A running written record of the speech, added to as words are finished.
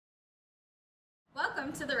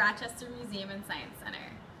Welcome to the Rochester Museum and Science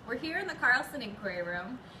Center. We're here in the Carlson Inquiry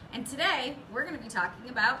Room, and today we're going to be talking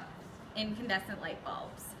about incandescent light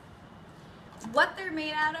bulbs. What they're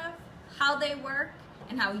made out of, how they work,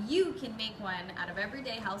 and how you can make one out of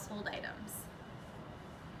everyday household items.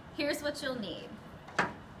 Here's what you'll need.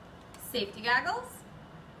 Safety goggles,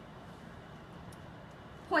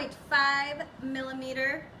 0.5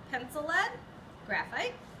 millimeter pencil lead,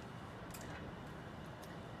 graphite,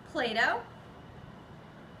 Play-Doh,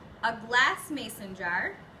 a glass mason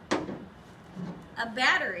jar, a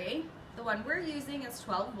battery, the one we're using is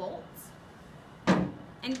 12 volts,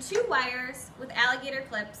 and 2 wires with alligator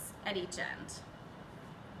clips at each end.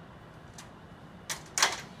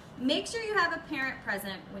 Make sure you have a parent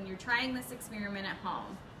present when you're trying this experiment at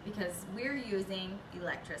home because we're using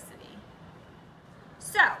electricity.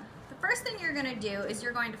 So, the first thing you're going to do is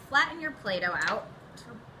you're going to flatten your Play-Doh out to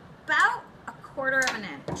about 1/4 of an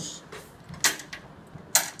inch.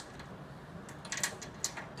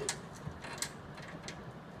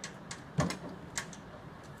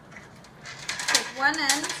 Take one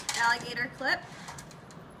end alligator clip,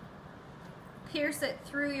 pierce it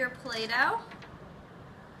through your Play-Doh.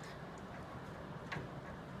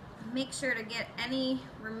 Make sure to get any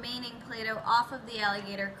remaining Play-Doh off of the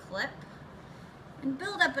alligator clip and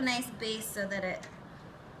build up a nice base so that it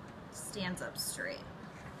stands up straight.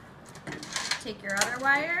 Take your other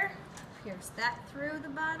wire, pierce that through the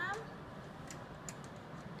bottom,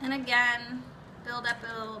 and again, build up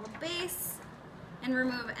a little base and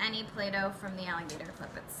remove any Play-Doh from the alligator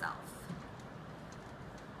clip itself.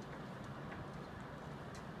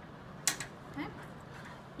 Okay.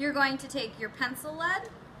 You're going to take your pencil lead,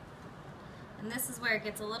 and this is where it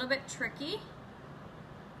gets a little bit tricky.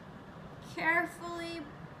 Carefully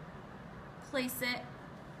place it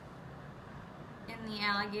in the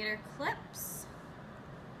alligator clips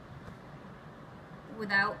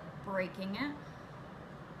without breaking it.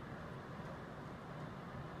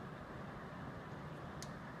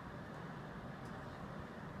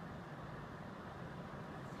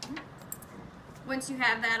 Once you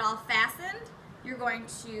have that all fastened, you're going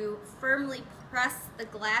to firmly press the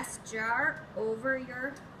glass jar over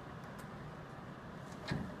your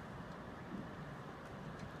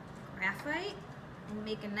graphite and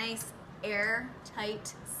make a nice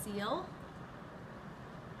airtight seal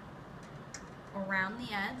around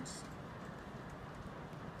the edge.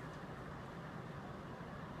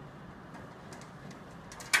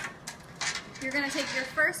 You're going to take your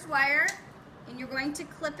first wire and you're going to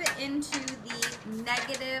clip it into the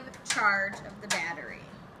negative charge of the battery.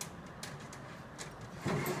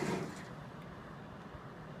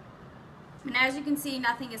 And as you can see,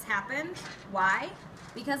 nothing has happened. Why?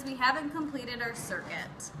 Because we haven't completed our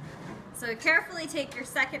circuit. So carefully take your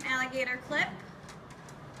second alligator clip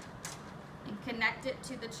and connect it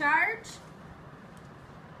to the charge.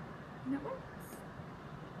 And it works.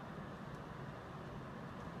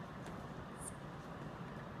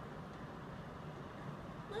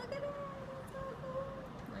 Look at it, it's so cool.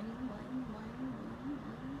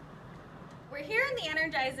 We're here in the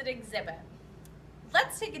Energize It exhibit.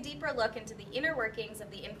 Let's take a deeper look into the inner workings of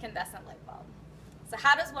the incandescent light bulb. So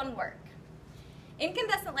how does one work?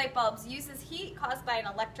 Incandescent light bulbs uses heat caused by an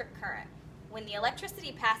electric current. When the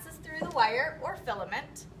electricity passes through the wire or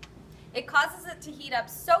filament, it causes it to heat up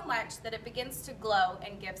so much that it begins to glow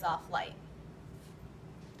and gives off light.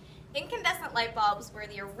 Incandescent light bulbs were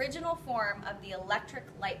the original form of the electric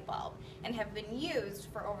light bulb and have been used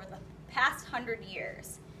for over the past 100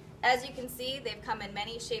 years. As you can see, they've come in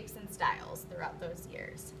many shapes and styles throughout those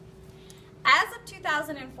years. As of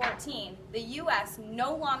 2014, the U.S.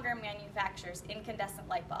 no longer manufactures incandescent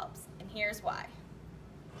light bulbs, and here's why.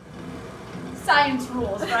 Science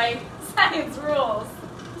rules, right? Science rules.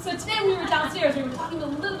 So today we were downstairs, we were talking a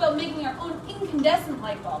little about making our own incandescent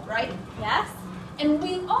light bulb, right? Yes. And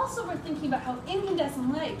we also were thinking about how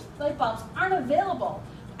incandescent light bulbs aren't available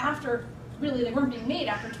after, really they weren't being made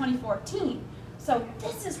after 2014. So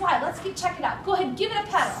this is why, let's check it out. Go ahead, give it a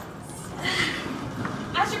pedal.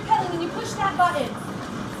 As you're pedaling and you push that button,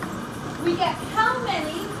 we get how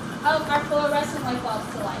many of our fluorescent light bulbs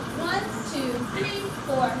to light? 1, 2, 3,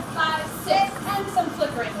 4, 5, 6, and some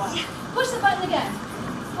flickering ones. Push the button again.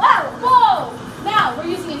 Wow, whoa! Now we're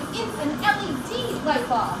using an LED light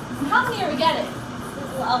bulb. And how many are we getting?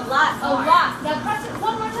 A lot more. A lot. Now press it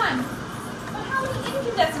one more time. But how many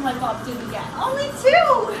incandescent light bulbs did we get? Only 2.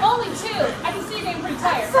 Only 2. I can see you're getting pretty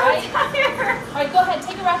tired, I'm so right? tired. All right, go ahead,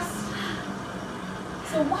 take a rest.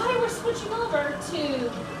 So why we're switching over to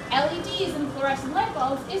LEDs and fluorescent light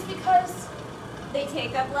bulbs is because They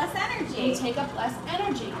take up less energy. they take up less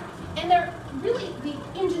energy. And they're really, the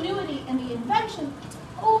ingenuity and the invention invention, it's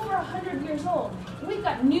over 100 years old. And we've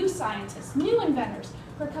got new scientists, new inventors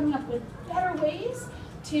who are coming up with better ways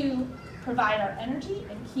to provide our energy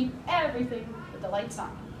and keep everything with the lights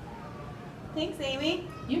on. Thanks, Amy.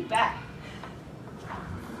 You bet.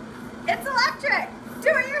 It's electric. Do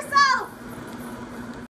it yourself.